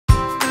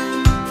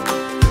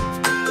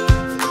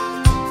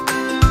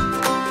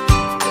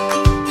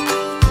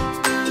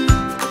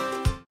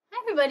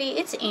everybody,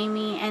 it's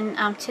Amy,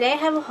 and today I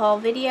have a haul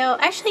video.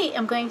 Actually,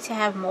 I'm going to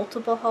have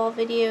multiple haul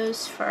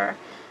videos for,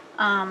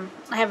 I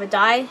have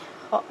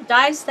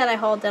dyes that I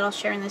hauled that I'll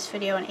share in this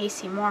video, an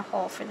AC Moore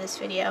haul for this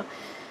video.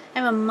 I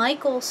have a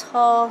Michaels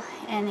haul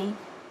and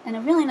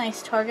a really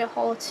nice Target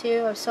haul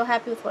too. I was so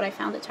happy with what I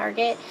found at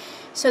Target.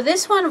 So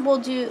this one will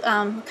do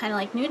kind of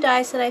like new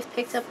dyes that I've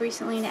picked up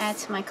recently to add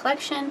to my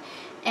collection,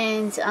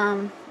 and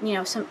you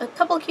know, a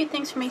couple of cute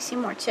things from AC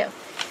Moore too.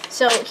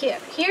 So here,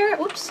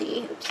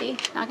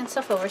 oopsie, knocking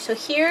stuff over. So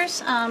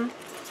here's kind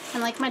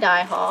of like my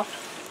dye haul,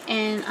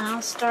 and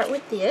I'll start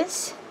with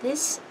this.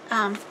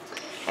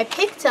 I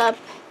picked up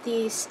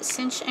these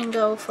Cinch and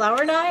Go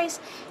flower dyes.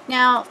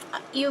 Now,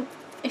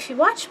 if you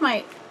watch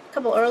my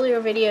couple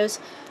earlier videos,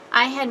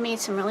 I had made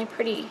some really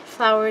pretty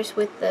flowers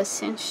with the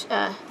Cinch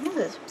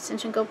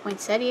and Go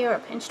poinsettia or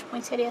pinched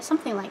poinsettia,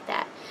 something like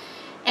that.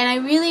 And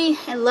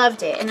I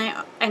loved it, and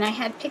I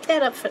had picked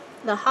that up for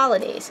the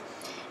holidays.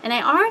 And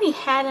I already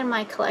had in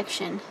my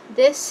collection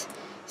this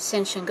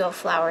Cinch and Go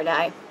flower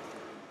dye.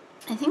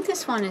 I think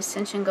this one is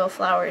Cinch and Go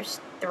Flowers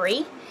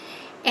 3,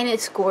 and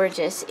it's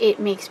gorgeous. It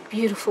makes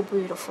beautiful,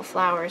 beautiful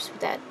flowers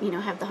that, you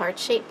know, have the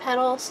heart-shaped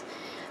petals.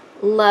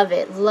 Love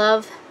it.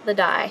 Love the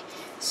dye.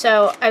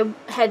 So I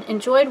had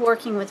enjoyed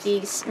working with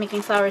these,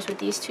 making flowers with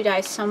these two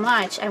dyes so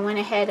much, I went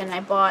ahead and I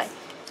bought,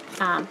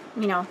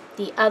 you know,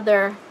 the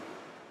other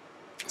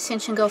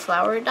Cinch and Go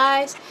flower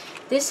dyes.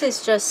 This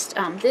is just,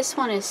 this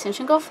one is Cinch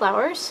and Go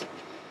Flowers,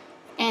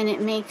 and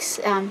it makes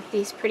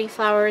these pretty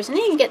flowers, and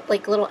then you get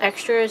like little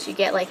extras. You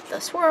get like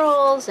the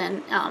swirls,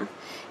 and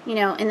you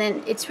know, and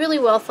then it's really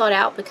well thought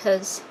out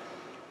because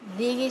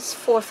these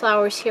 4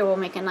 flowers here will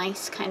make a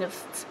nice kind of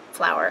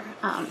flower.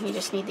 You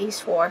just need these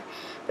 4,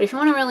 but if you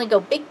want to really go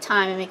big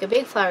time and make a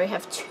big flower, you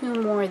have 2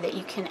 more that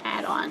you can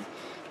add on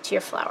to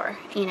your flower,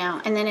 you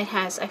know. And then it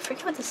has, I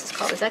forget what this is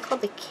called. Is that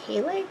called the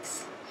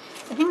calyx?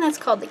 I think that's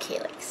called the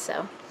calyx.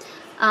 So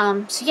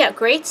so yeah,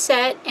 great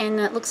set. And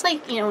it looks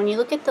like, you know, when you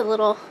look at the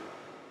little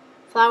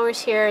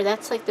flowers here,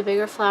 that's like the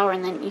bigger flower,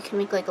 and then you can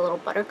make like a little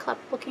buttercup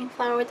looking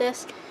flower with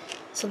this.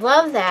 So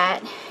love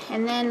that.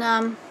 And then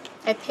I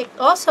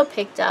also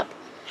picked up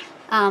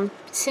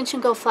Cinch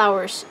and Go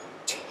Flowers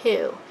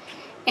 2,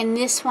 and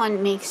this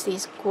one makes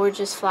these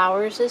gorgeous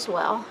flowers as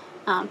well.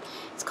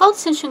 It's called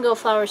Cinch and Go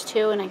Flowers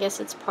 2, and I guess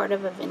it's part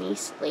of a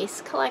Venice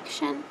lace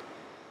collection.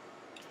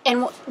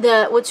 And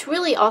what's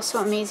really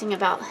also amazing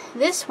about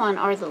this one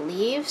are the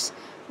leaves.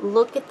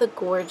 Look at the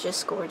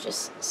gorgeous,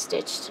 gorgeous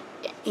stitched,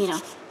 you know,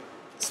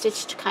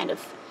 stitched kind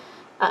of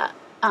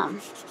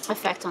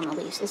effect on the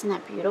leaves. Isn't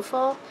that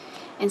beautiful?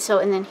 And so,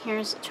 and then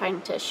here's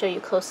trying to show you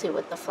closely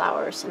what the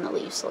flowers and the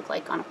leaves look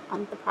like on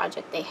the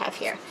project they have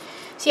here.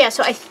 So yeah,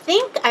 so I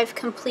think I've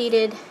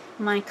completed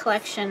my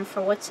collection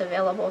for what's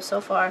available so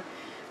far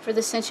for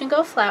the Cinch and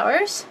Go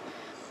Flowers.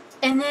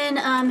 And then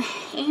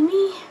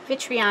Amy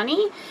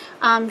Vitriani,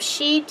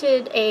 she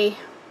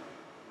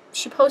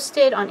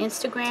posted on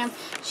Instagram,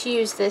 she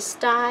used this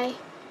dye,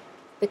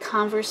 the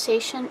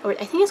Conversation, or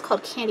I think it's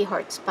called Candy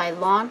Hearts by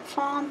Lawn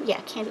Fawn.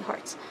 Yeah, Candy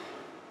Hearts.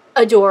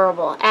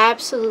 Adorable,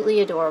 absolutely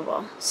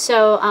adorable.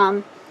 So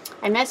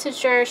I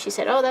messaged her, she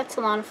said, oh, that's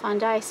a Lawn Fawn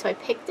dye, so I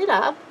picked it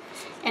up,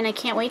 and I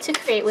can't wait to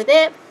create with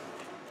it.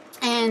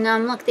 And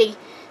look,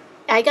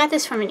 I got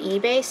this from an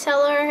eBay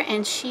seller,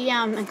 and she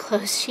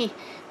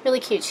really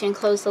cute. She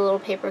enclosed a little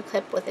paper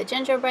clip with a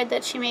gingerbread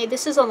that she made.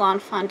 This is a Lawn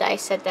Fawn die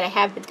set that I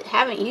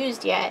haven't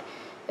used yet.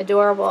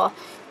 Adorable.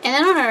 And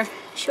then on her,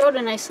 she wrote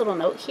a nice little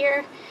note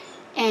here.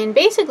 And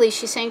basically,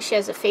 she's saying she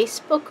has a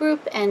Facebook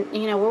group, and,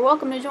 you know, we're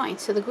welcome to join.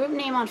 So the group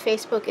name on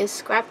Facebook is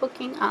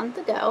Scrapbooking on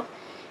the Go.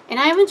 And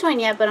I haven't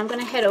joined yet, but I'm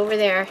going to head over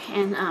there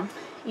and,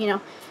 you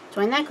know,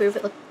 join that group.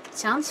 It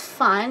sounds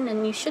fun,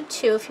 and you should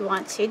too if you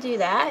want to do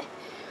that.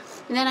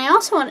 And then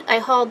I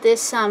hauled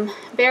this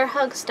Bear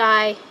Hugs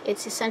die.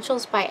 It's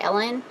Essentials by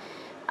Ellen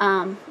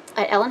at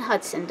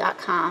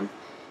ellenhudson.com.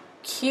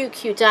 Cute,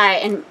 cute die.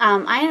 And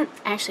I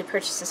actually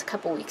purchased this a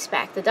couple weeks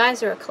back. The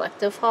dies are a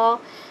collective haul.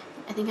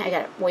 I think I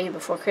got it way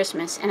before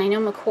Christmas. And I know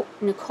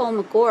Nicole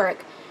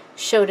McGorrick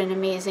showed an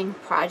amazing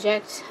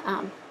project,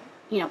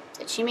 you know,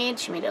 that she made.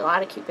 She made a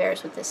lot of cute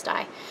bears with this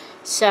die.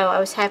 So I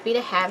was happy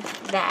to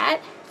have that.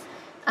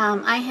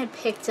 I had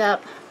picked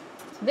up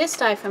this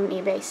die from an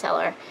eBay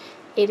seller.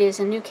 It is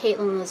a new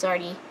Caitlin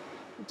Lizardi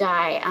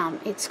die.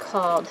 It's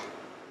called,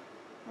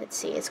 let's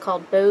see, it's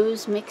called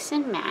Bows Mix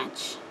and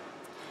Match.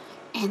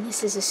 And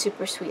this is a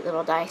super sweet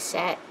little die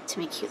set to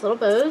make cute little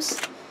bows.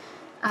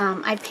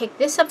 I picked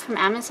this up from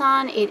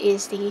Amazon. It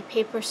is the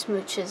Paper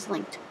Smooches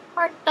Linked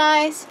Heart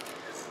dies.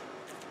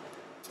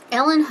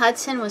 Ellen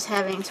Hudson was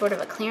having sort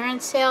of a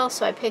clearance sale,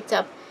 so I picked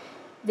up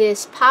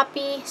this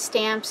Poppy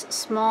Stamps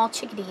Small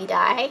Chickadee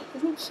die.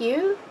 Isn't it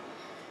cute?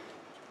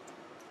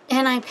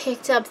 And I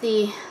picked up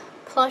the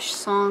Plush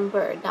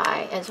Songbird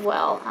die as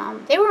well.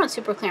 They were on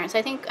super clearance.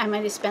 I think I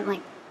might have spent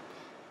like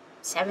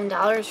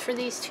 $7 for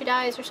these 2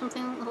 dies or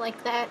something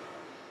like that.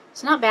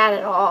 It's not bad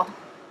at all.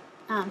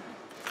 And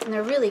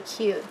they're really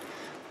cute.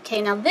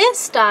 Okay, now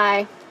this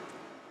die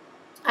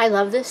I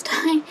love this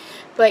die,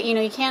 but you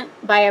know, you can't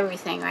buy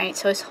everything, right?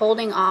 So I was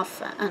holding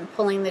off on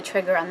pulling the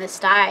trigger on this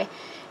die,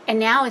 and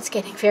now it's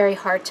getting very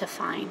hard to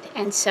find.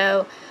 And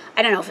so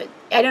I don't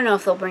know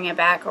if they'll bring it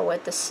back or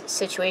what the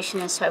situation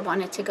is. So I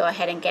wanted to go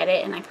ahead and get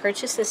it, and I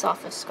purchased this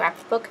off of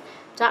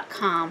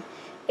scrapbook.com.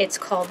 It's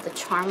called the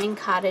Charming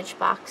Cottage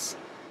Box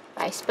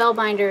by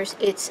Spellbinders.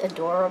 It's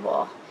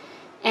adorable.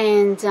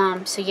 And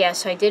so yeah,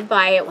 so I did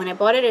buy it. When I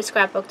bought it at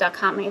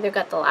scrapbook.com, I either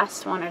got the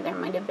last one or there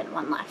might have been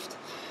one left.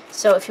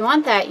 So if you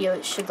want that,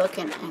 you should look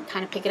and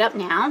kind of pick it up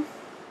now.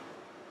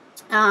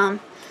 I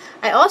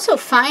also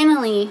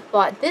finally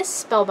bought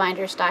this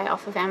Spellbinders die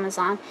off of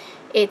Amazon.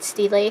 It's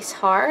the Lace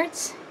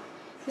Hearts.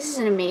 This is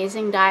an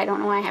amazing die. I don't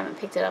know why I haven't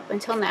picked it up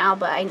until now,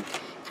 but I'm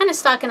kind of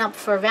stocking up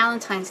for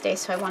Valentine's Day,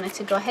 so I wanted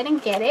to go ahead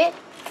and get it.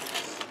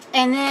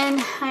 And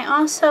then I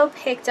also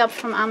picked up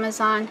from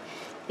Amazon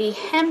the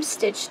Hem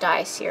Stitch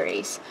die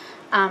series.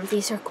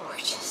 These are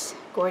gorgeous,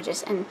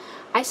 gorgeous. And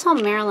I saw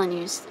Marilyn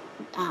use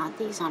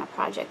these on a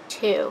project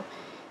too.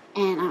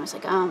 And I was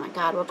like, oh my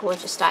god, what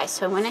gorgeous dies.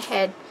 So I went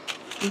ahead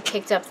and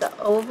picked up the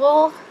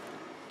oval,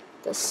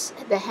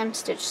 the hem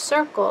stitch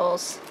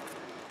circles,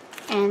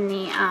 and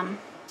the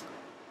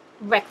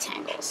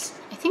rectangles.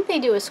 I think they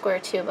do a square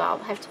too, but I'll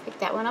have to pick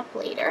that one up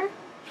later.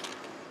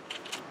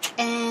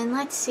 And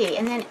let's see,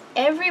 and then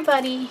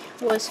everybody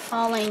was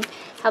hauling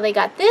how they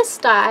got this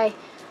die.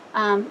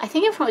 I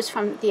think it was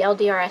from the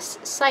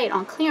LDRS site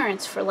on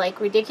clearance for like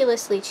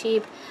ridiculously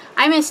cheap.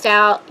 I missed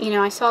out. You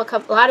know, I saw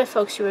a lot of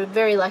folks who were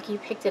very lucky,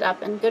 picked it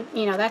up, and good.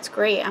 You know, that's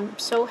great. I'm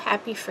so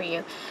happy for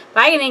you.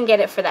 But I didn't get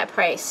it for that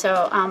price.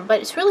 So,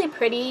 but it's really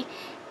pretty,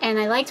 and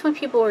I liked when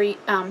people were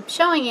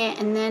showing it.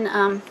 And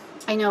then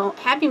I know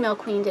Happy Mail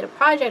Queen did a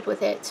project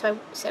with it, so I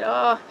said,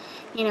 oh,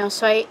 you know.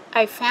 So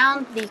I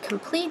found the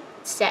complete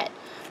set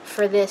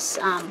for this.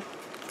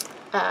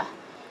 I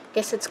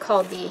guess it's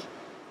called the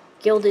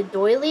Gilded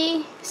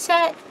Doily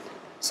set.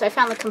 So I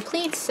found the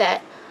complete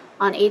set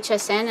on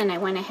HSN, and I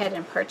went ahead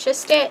and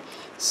purchased it.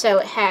 So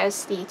it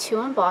has the 2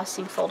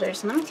 embossing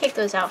folders, and let me take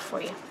those out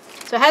for you.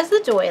 So it has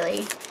the doily,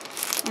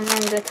 and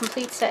then the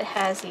complete set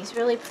has these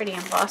really pretty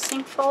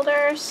embossing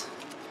folders,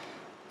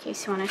 in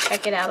case you want to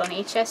check it out on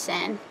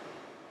HSN.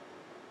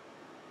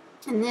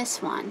 And this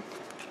one.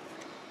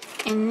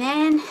 And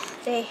then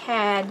they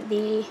had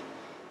the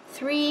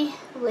 3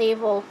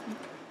 label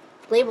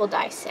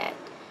die set.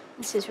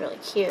 This is really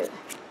cute.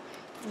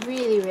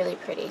 Really, really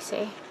pretty,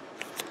 see?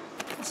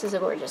 This is a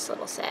gorgeous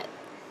little set.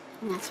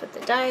 And that's what the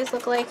dies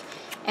look like.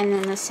 And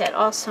then the set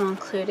also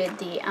included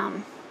the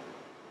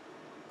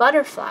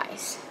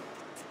butterflies.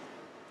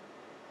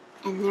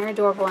 And they're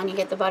adorable, and you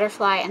get the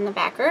butterfly and the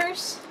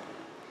backers.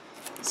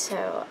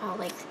 So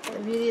I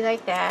really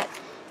like that.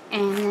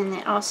 And then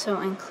it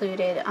also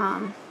included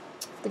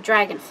the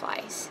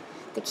dragonflies.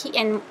 The key,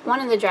 and one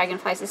of the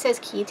dragonflies, it says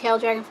key tail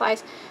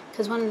dragonflies,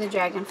 because one of the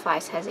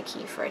dragonflies has a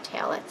key for a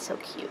tail. That's so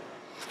cute.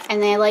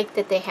 And I like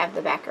that they have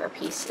the backer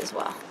piece as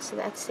well. So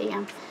that's the,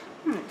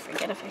 I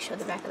forget if I showed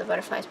the back of the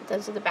butterflies, but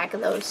those are the back of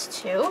those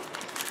too.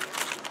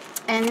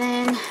 And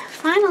then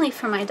finally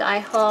for my die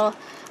haul,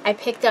 I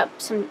picked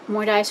up some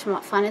more dies from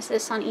What Fun Is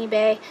This on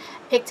eBay.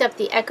 Picked up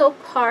the Echo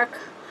Park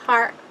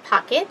Heart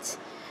Pocket.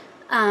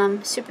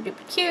 Super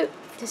duper cute.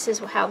 This is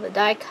how the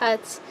die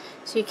cuts,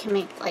 so you can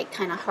make like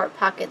kind of heart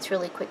pockets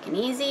really quick and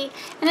easy,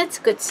 and it's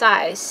a good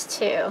size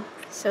too.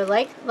 So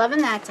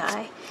loving that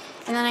die.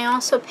 And then I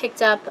also picked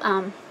up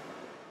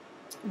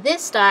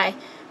this die,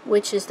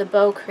 which is the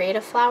Bow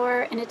Creative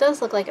Flower, and it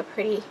does look like a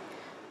pretty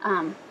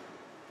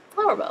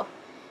flower bow.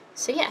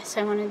 So yes,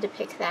 I wanted to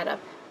pick that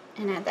up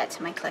and add that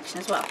to my collection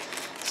as well.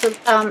 So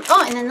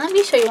oh, and then let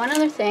me show you one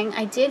other thing.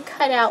 I did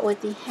cut out with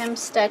the hem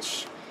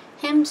stitched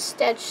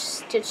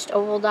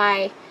oval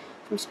die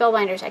from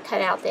Spellbinders. I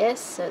cut out this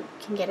so you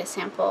can get a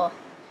sample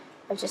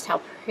of just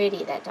how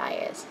pretty that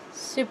die is.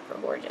 Super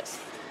gorgeous.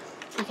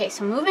 Okay,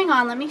 so moving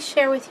on, let me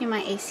share with you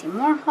my AC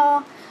Moore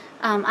haul.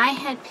 I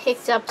had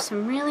picked up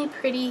some really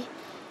pretty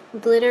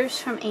glitters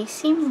from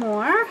AC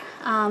Moore.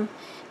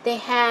 They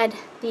had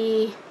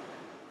the,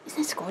 isn't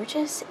this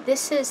gorgeous?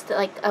 This is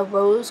like a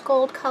rose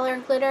gold color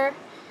glitter.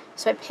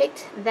 So I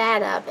picked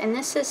that up, and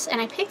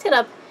I picked it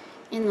up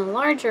in the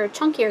larger,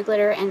 chunkier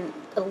glitter and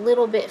a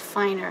little bit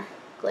finer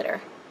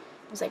glitter.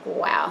 I was like,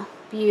 wow,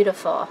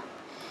 beautiful.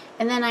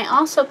 And then I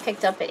also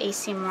picked up at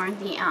AC Moore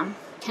the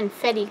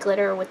confetti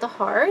glitter with the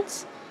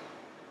hearts.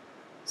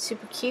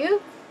 Super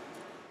cute.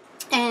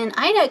 And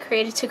Ida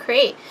Created to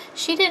Create,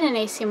 she did an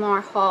AC Moore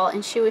haul,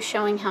 and she was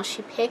showing how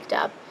she picked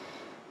up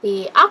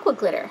the aqua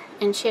glitter,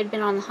 and she had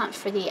been on the hunt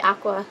for the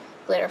aqua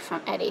glitter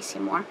at AC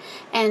Moore.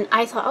 And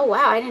I thought, oh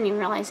wow, I didn't even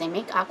realize they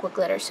make aqua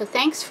glitter. So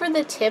thanks for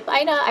the tip,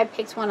 Ida. I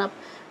picked one up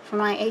for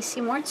my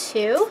AC Moore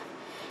too.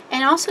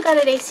 And I also got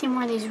at AC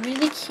Moore these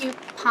really cute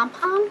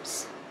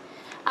pom-poms.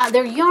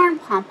 They're yarn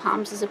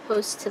pom-poms as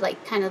opposed to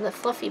like kind of the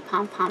fluffy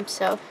pom-poms.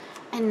 So,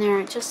 and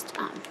they're just,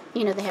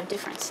 you know, they have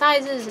different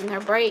sizes, and they're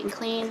bright and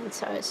clean. And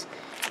so I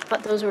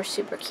thought those were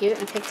super cute,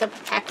 and I picked up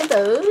a pack of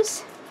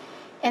those.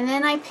 And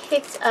then I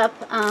picked up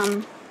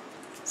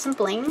some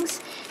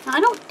blings. Now I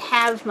don't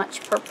have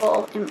much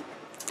purple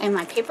in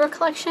my paper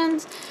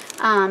collections.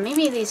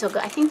 Maybe these will go,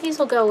 I think these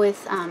will go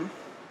with,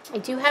 I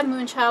do have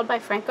Moonchild by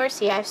Frank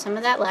Garcia. I have some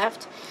of that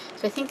left.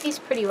 So I think these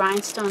pretty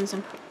rhinestones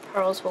and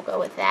pearls will go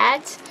with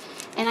that.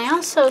 And I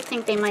also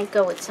think they might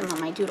go with some of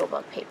my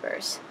Doodlebug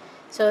papers.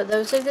 So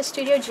those are the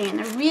Studio G, and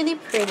they're really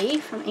pretty,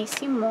 from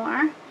AC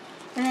Moore.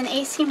 And then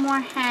AC Moore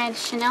had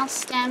Chanel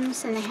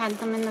stems, and they had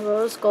them in the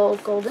rose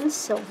gold, gold, and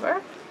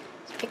silver.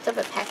 So I picked up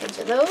a package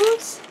of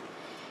those.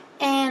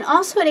 And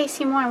also at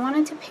AC Moore, I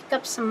wanted to pick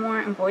up some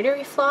more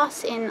embroidery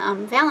floss in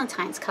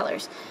Valentine's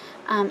colors.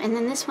 And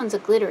then this one's a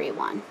glittery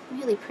one.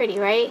 Really pretty,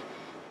 right?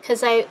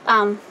 Because I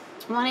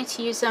wanted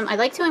to use them. I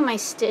like doing my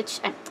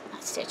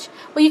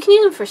well, you can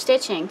use them for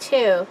stitching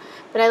too,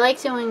 but I like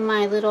doing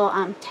my little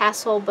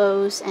tassel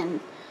bows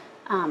and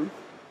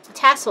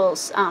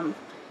tassels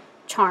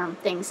charm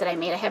things that I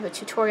made. I have a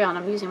tutorial on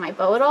them using my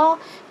bow at all,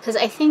 because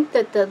I think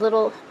that the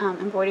little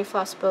embroidery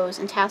floss bows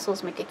and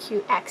tassels make a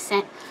cute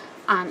accent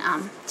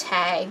on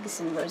tags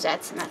and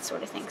rosettes and that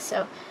sort of thing.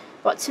 So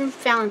bought some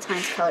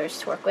Valentine's colors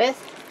to work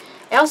with.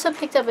 I also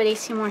picked up at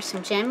AC Moore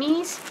some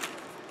gemmies.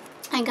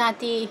 I got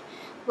the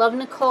Love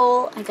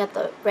Nicole, I got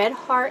the Red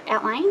Heart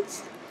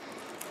outlines.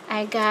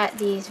 I got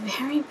these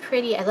very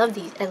pretty, I love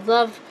these, I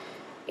love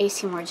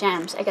AC Moore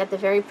gems. I got the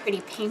very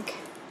pretty pink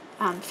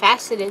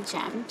faceted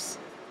gems.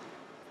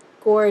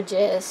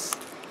 Gorgeous.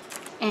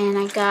 And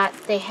I got,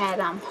 they had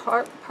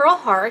pearl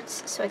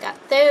hearts, so I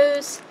got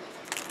those.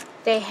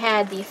 They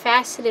had the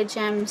faceted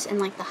gems in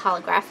like the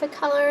holographic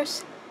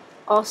colors,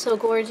 also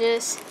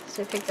gorgeous,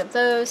 so I picked up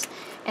those.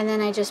 And then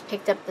I just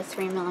picked up the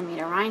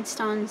 3mm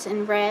rhinestones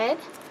in red.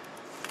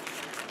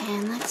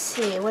 And let's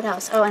see, what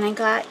else? Oh, and I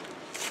got,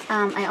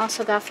 I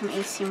also got from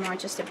AC Moore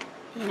just a,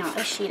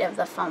 a sheet of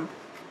the foam,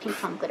 pink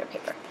foam glitter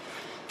paper.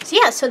 So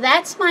yeah, so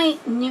that's my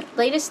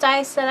latest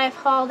dies that I've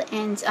hauled,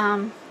 and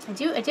I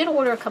did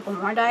order a couple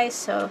more dies,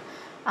 so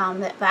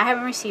but I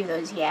haven't received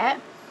those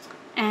yet.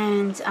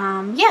 And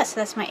yeah, so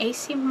that's my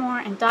AC Moore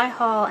and die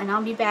haul, and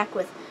I'll be back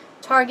with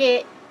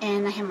Target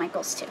and I have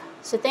Michaels too.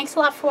 So thanks a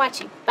lot for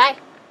watching. Bye.